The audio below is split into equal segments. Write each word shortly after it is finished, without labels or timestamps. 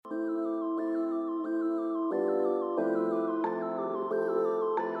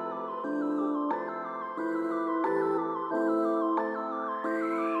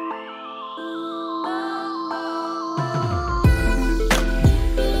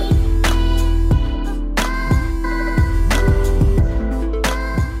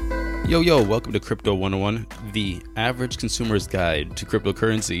Yo, welcome to Crypto 101, the average consumer's guide to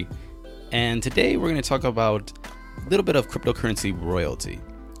cryptocurrency. And today we're going to talk about a little bit of cryptocurrency royalty,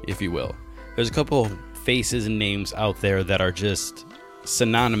 if you will. There's a couple faces and names out there that are just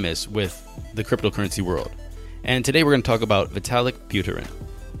synonymous with the cryptocurrency world. And today we're going to talk about Vitalik Buterin.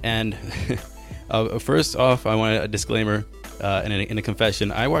 And first off, I want a disclaimer and a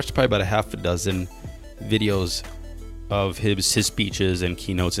confession. I watched probably about a half a dozen videos of his speeches and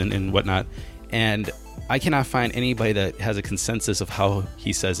keynotes and whatnot, and I cannot find anybody that has a consensus of how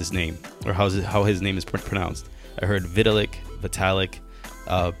he says his name or how his name is pronounced. I heard Vitalik,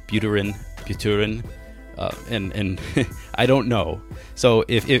 Buterin, and I don't know. So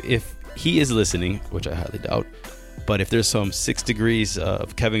if he is listening, which I highly doubt, but if there's some 6 degrees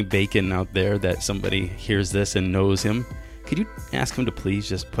of Kevin Bacon out there that somebody hears this and knows him, could you ask him to please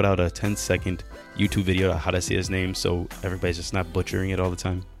just put out a 10-second YouTube video on how to say his name so everybody's just not butchering it all the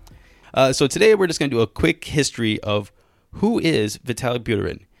time? So today we're just going to do a quick history of who is Vitalik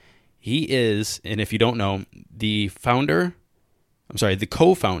Buterin. He is, and if you don't know, the co-founder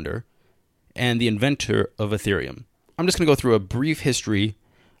and the inventor of Ethereum. I'm just going to go through a brief history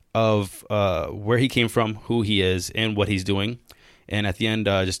of where he came from, who he is, and what he's doing. And at the end,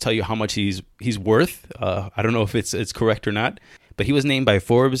 just tell you how much he's worth. I don't know if it's correct or not, but he was named by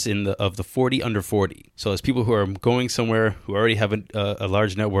Forbes of the 40 under 40. So it's people who are going somewhere, who already have a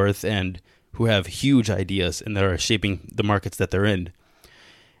large net worth and who have huge ideas and that are shaping the markets that they're in.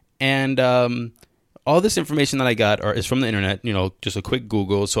 And all this information that I got is from the internet. Just a quick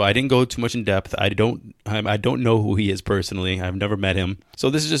Google. So I didn't go too much in depth. I don't know who he is personally. I've never met him. So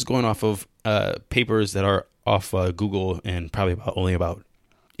this is just going off of papers that are off Google and probably only about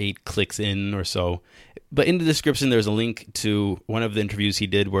 8 clicks in or so. But in the description, there's a link to one of the interviews he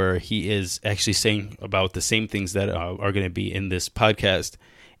did where he is actually saying about the same things that are going to be in this podcast.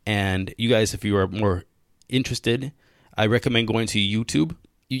 And you guys, if you are more interested, I recommend going to YouTube.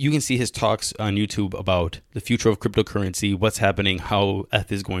 You can see his talks on YouTube about the future of cryptocurrency, what's happening, how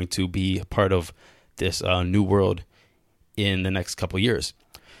ETH is going to be a part of this new world in the next couple years.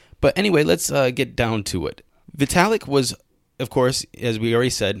 But anyway, let's get down to it. Vitalik was, of course, as we already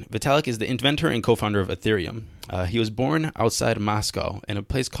said, Vitalik is the inventor and co-founder of Ethereum. He was born outside Moscow in a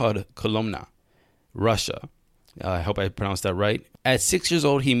place called Kolomna, Russia. I hope I pronounced that right. At 6 years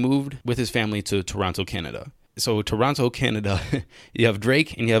old, he moved with his family to Toronto, Canada. So Toronto, Canada, you have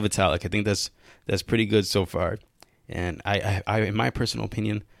Drake and you have Vitalik. I think that's pretty good so far. And I, in my personal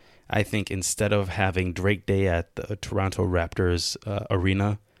opinion, I think instead of having Drake Day at the Toronto Raptors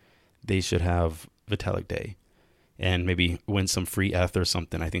arena, they should have Vitalik Day and maybe win some free ETH or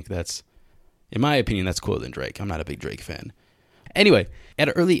something. I think that's, in my opinion, that's cooler than Drake. I'm not a big Drake fan. Anyway, at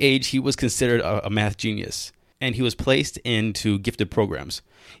an early age, he was considered a math genius, and he was placed into gifted programs.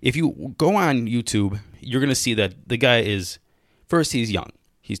 If you go on YouTube, you're going to see that the guy is, first, he's young.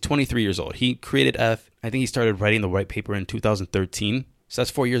 He's 23 years old. He created ETH. I think he started writing the white paper in 2013. So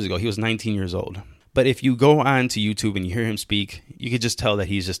that's 4 years ago. He was 19 years old. But if you go on to YouTube and you hear him speak, you could just tell that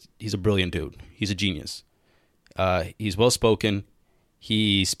he's a brilliant dude. He's a genius. He's well-spoken.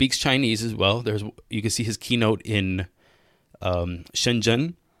 He speaks Chinese as well. You can see his keynote in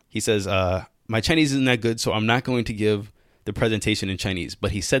Shenzhen. He says, my Chinese isn't that good, so I'm not going to give the presentation in Chinese.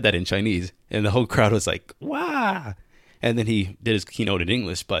 But he said that in Chinese, and the whole crowd was like, wow. And then he did his keynote in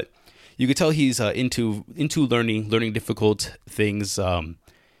English. But you could tell he's into learning difficult things.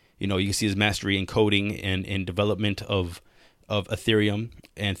 You can see his mastery in coding and in development of Ethereum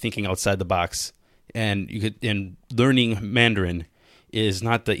and thinking outside the box. And learning Mandarin is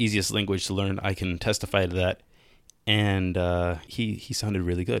not the easiest language to learn. I can testify to that. And he sounded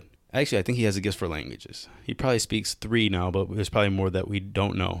really good. Actually, I think he has a gift for languages. He probably speaks 3 now, but there's probably more that we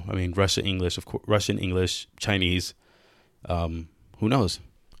don't know. I mean, Russian, English, Chinese. Who knows?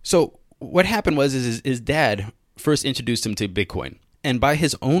 So what happened was his dad first introduced him to Bitcoin. And by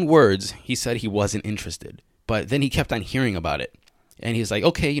his own words, he said he wasn't interested. But then he kept on hearing about it. And he was like,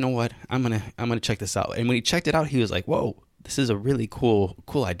 okay, you know what? I'm gonna check this out. And when he checked it out, he was like, whoa, this is a really cool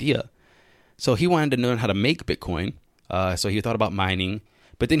idea. So he wanted to learn how to make Bitcoin. So he thought about mining.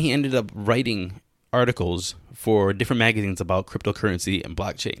 But then he ended up writing articles for different magazines about cryptocurrency and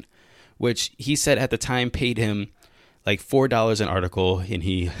blockchain, which he said at the time paid him like $4 an article. And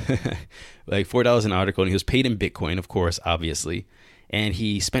he $4 an article, and he was paid in Bitcoin, of course, obviously. And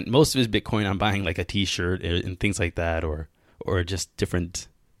he spent most of his Bitcoin on buying like a T-shirt and things like that, or just different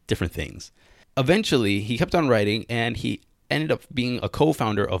things. Eventually, he kept on writing, and he ended up being a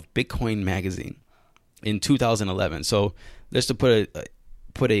co-founder of Bitcoin Magazine in 2011. So just to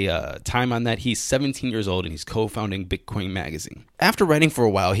put put a time on that. He's 17 years old and he's co-founding Bitcoin Magazine. After writing for a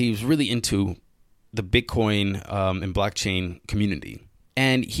while, he was really into the Bitcoin and blockchain community.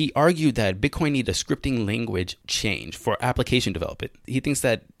 And he argued that Bitcoin needed a scripting language change for application development. He thinks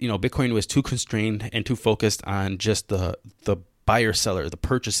that, Bitcoin was too constrained and too focused on just the buyer-seller, the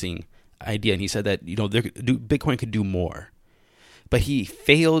purchasing idea. And he said that, Bitcoin could do more. But he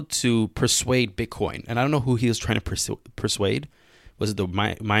failed to persuade Bitcoin. And I don't know who he was trying to persuade. Was it the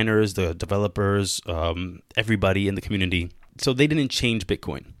miners, the developers, everybody in the community? So they didn't change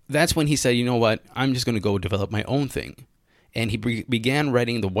Bitcoin. That's when he said, you know what, I'm just going to go develop my own thing. And he began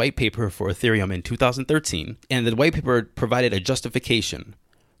writing the white paper for Ethereum in 2013. And the white paper provided a justification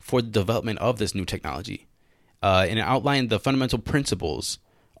for the development of this new technology. And it outlined the fundamental principles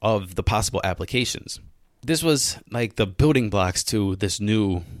of the possible applications. This was like the building blocks to this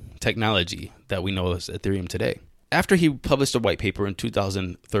new technology that we know as Ethereum today. After he published a white paper in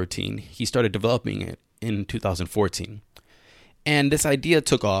 2013, he started developing it in 2014. And this idea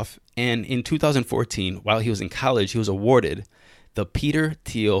took off. And in 2014, while he was in college, he was awarded the Peter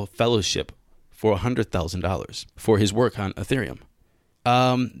Thiel Fellowship for $100,000 for his work on Ethereum.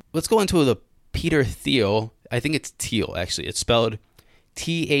 Let's go into the Peter Thiel. I think it's Thiel, actually. It's spelled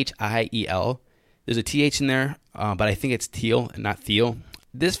Thiel. There's a TH in there, but I think it's Thiel and not Thiel.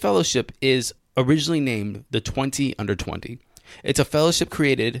 This fellowship is originally named the 20 Under 20. It's a fellowship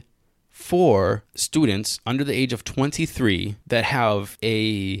created for students under the age of 23 that have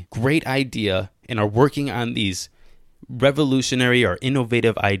a great idea and are working on these revolutionary or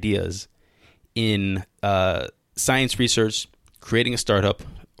innovative ideas in science research, creating a startup,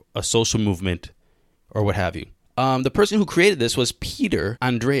 a social movement, or what have you. The person who created this was Peter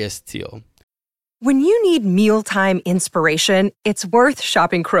Andreas Thiel. When you need mealtime inspiration, it's worth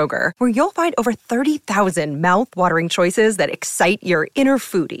shopping Kroger, where you'll find over 30,000 mouth-watering choices that excite your inner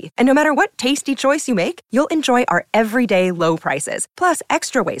foodie. And no matter what tasty choice you make, you'll enjoy our everyday low prices, plus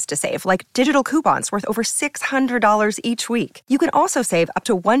extra ways to save, like digital coupons worth over $600 each week. You can also save up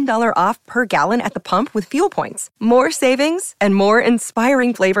to $1 off per gallon at the pump with fuel points. More savings and more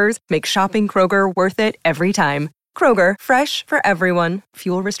inspiring flavors make shopping Kroger worth it every time. Kroger, fresh for everyone.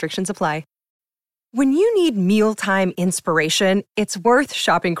 Fuel restrictions apply. When you need mealtime inspiration, it's worth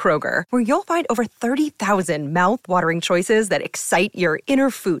shopping Kroger, where you'll find over 30,000 mouth-watering choices that excite your inner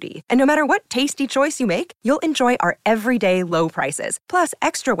foodie. And no matter what tasty choice you make, you'll enjoy our everyday low prices, plus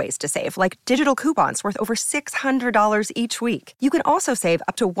extra ways to save, like digital coupons worth over $600 each week. You can also save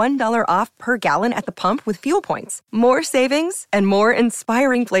up to $1 off per gallon at the pump with fuel points. More savings and more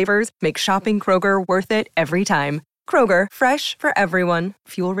inspiring flavors make shopping Kroger worth it every time. Kroger, fresh for everyone.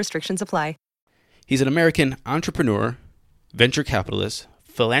 Fuel restrictions apply. He's an American entrepreneur, venture capitalist,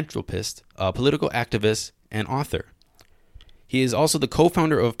 philanthropist, political activist, and author. He is also the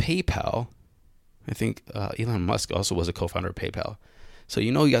co-founder of PayPal. I think Elon Musk also was a co-founder of PayPal. So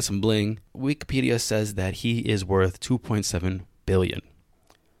you know he got some bling. Wikipedia says that he is worth $2.7 billion.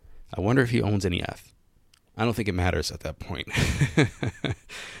 I wonder if he owns any ETH. I don't think it matters at that point.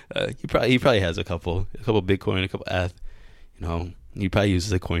 He probably has a couple Bitcoin, a couple ETH. He probably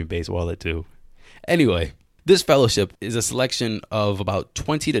uses a Coinbase wallet too. Anyway, this fellowship is a selection of about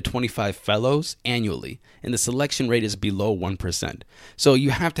 20 to 25 fellows annually, and the selection rate is below 1%. So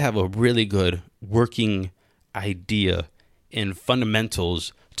you have to have a really good working idea and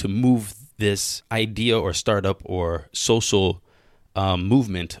fundamentals to move this idea or startup or social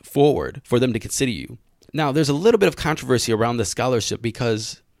movement forward for them to consider you. Now, there's a little bit of controversy around this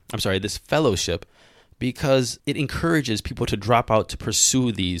this fellowship, because it encourages people to drop out to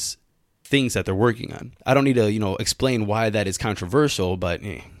pursue these things that they're working on. I don't need to, explain why that is controversial, but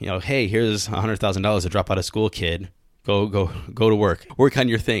hey, here's $100,000 to drop out of school, kid. Go to work on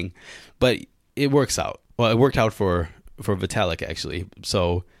your thing. But it works out. Well, it worked out for Vitalik actually.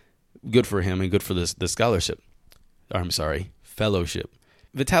 So good for him and good for the fellowship.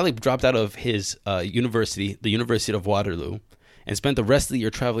 Vitalik dropped out of his university, the University of Waterloo, and spent the rest of the year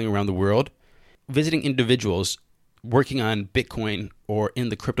traveling around the world, visiting individuals working on Bitcoin or in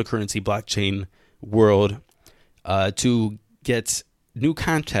the cryptocurrency blockchain world to get new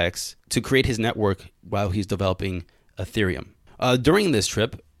contacts to create his network while he's developing Ethereum. During this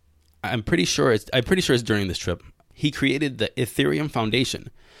trip, I'm pretty sure it's during this trip, he created the Ethereum Foundation.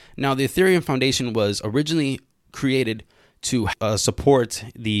 Now, the Ethereum Foundation was originally created to support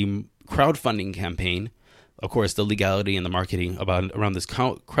the crowdfunding campaign, of course, the legality and the marketing around this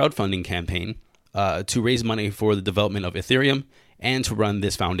crowdfunding campaign, to raise money for the development of Ethereum and to run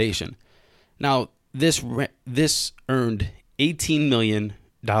this foundation. Now, this earned $18 million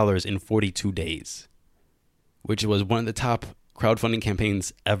in 42 days, which was one of the top crowdfunding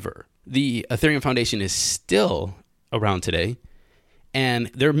campaigns ever. The Ethereum Foundation is still around today, and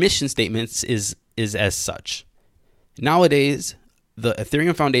their mission statements is as such. Nowadays, the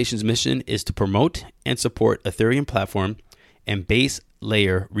Ethereum Foundation's mission is to promote and support Ethereum platform and base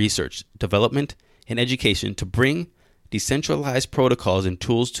layer research, development, and education to bring decentralized protocols and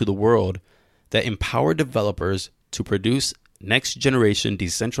tools to the world that empower developers to produce next generation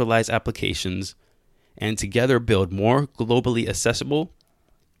decentralized applications and together build more globally accessible,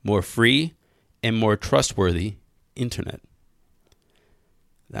 more free, and more trustworthy internet.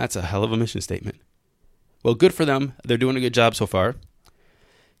 That's a hell of a mission statement. Well, good for them. They're doing a good job so far.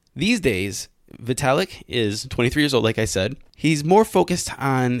 These days, Vitalik is 23 years old, like I said. He's more focused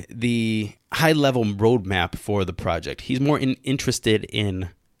on the high-level roadmap for the project. He's more interested in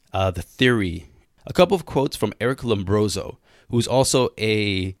the theory. A couple of quotes from Eric Lombroso, who's also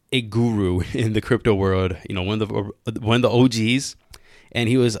a guru in the crypto world, one of the OGs, and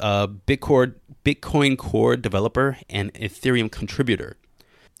he was a Bitcoin Core developer and Ethereum contributor.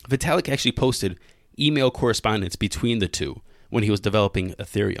 Vitalik actually posted email correspondence between the two when he was developing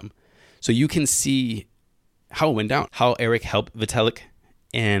Ethereum. So you can see how it went down, how Eric helped Vitalik,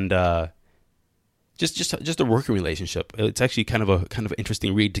 and just a working relationship. It's actually kind of an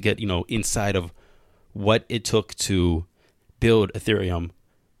interesting read to get inside of what it took to build Ethereum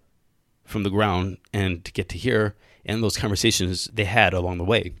from the ground and to get to here and those conversations they had along the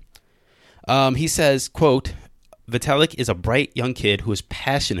way. He says, quote, Vitalik is a bright young kid who is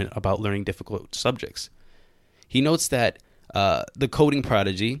passionate about learning difficult subjects. He notes that the coding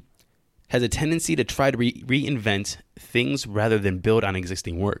prodigy has a tendency to try to reinvent things rather than build on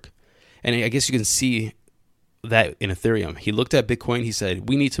existing work. And I guess you can see that in Ethereum. He looked at Bitcoin. He said,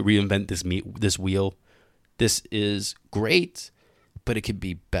 we need to reinvent this wheel. This is great, but it could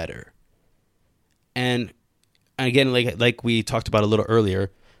be better. And again, like we talked about a little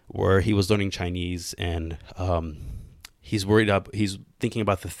earlier, where he was learning Chinese, and he's thinking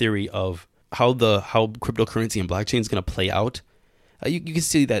about the theory of how cryptocurrency and blockchain is going to play out. You can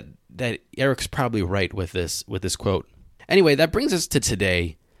see that Eric's probably right with this quote. Anyway, that brings us to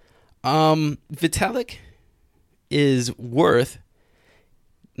today. Vitalik is worth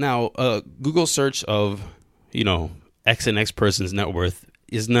now a Google search of X and X person's net worth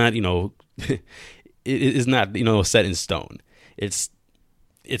is not it is not set in stone. It's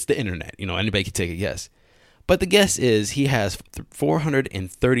the internet. Anybody can take a guess. But the guess is he has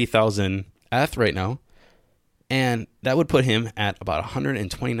 430,000 ETH right now, and that would put him at about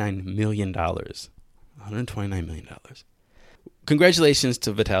 $129 million. $129 million. Congratulations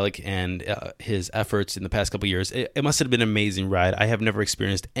to Vitalik and his efforts in the past couple of years. It must have been an amazing ride. I have never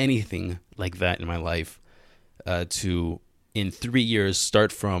experienced anything like that in my life. To, in 3 years,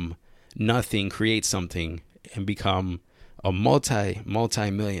 start from nothing, create something, and become a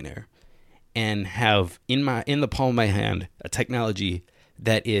multi-millionaire, and have in the palm of my hand a technology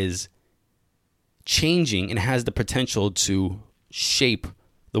that is changing and has the potential to shape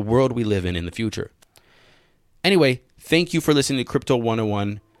the world we live in the future. Anyway, thank you for listening to Crypto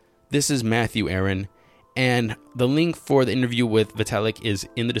 101. This is Matthew Aaron, and the link for the interview with Vitalik is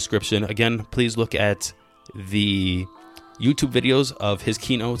in the description. Again, please look at the YouTube videos of his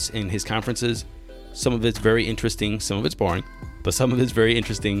keynotes and his conferences. Some of it's very interesting, some of it's boring, but some of it's very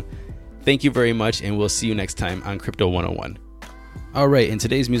interesting. Thank you very much, and we'll see you next time on Crypto 101. All right, in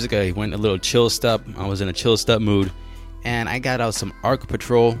today's music, I went a little chill step. I was in a chill step mood, and I got out some Arc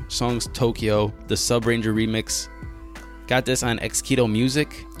Patrol, Songs Tokyo, the Sub Ranger remix. Got this on Xketo Music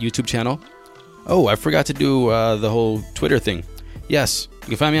YouTube channel. Oh, I forgot to do the whole Twitter thing. Yes, you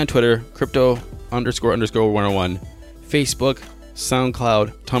can find me on Twitter, crypto__101, Facebook,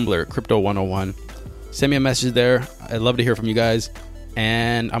 SoundCloud, Tumblr, Crypto 101. Send me a message there. I'd love to hear from you guys.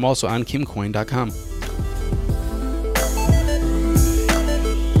 And I'm also on kimcoin.com.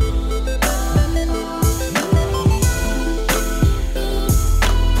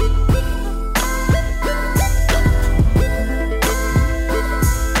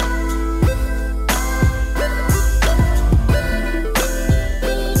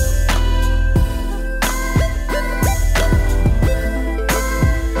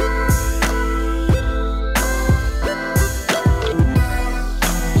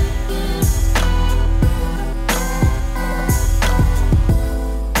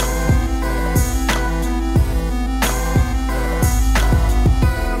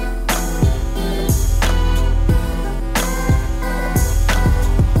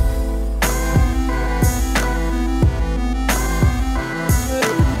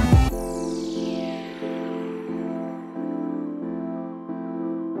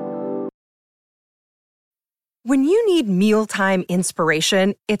 When you need mealtime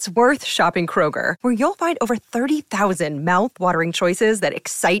inspiration, it's worth shopping Kroger, where you'll find over 30,000 mouth-watering choices that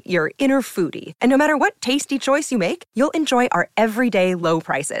excite your inner foodie. And no matter what tasty choice you make, you'll enjoy our everyday low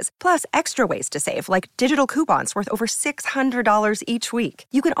prices, plus extra ways to save, like digital coupons worth over $600 each week.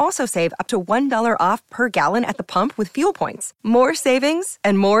 You can also save up to $1 off per gallon at the pump with fuel points. More savings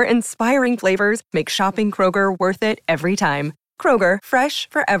and more inspiring flavors make shopping Kroger worth it every time. Kroger, fresh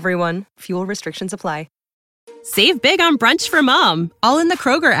for everyone. Fuel restrictions apply. Save big on brunch for mom, all in the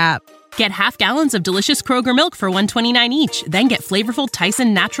Kroger app. Get half gallons of delicious Kroger milk for $1.29 each. Then get flavorful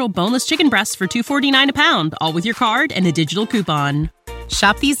Tyson natural boneless chicken breasts for $2.49 a pound, all with your card and a digital coupon.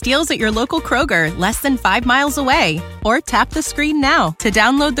 Shop these deals at your local Kroger, less than 5 miles away. Or tap the screen now to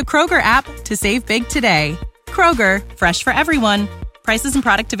download the Kroger app to save big today. Kroger, fresh for everyone. Prices and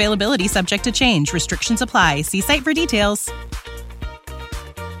product availability subject to change. Restrictions apply. See site for details.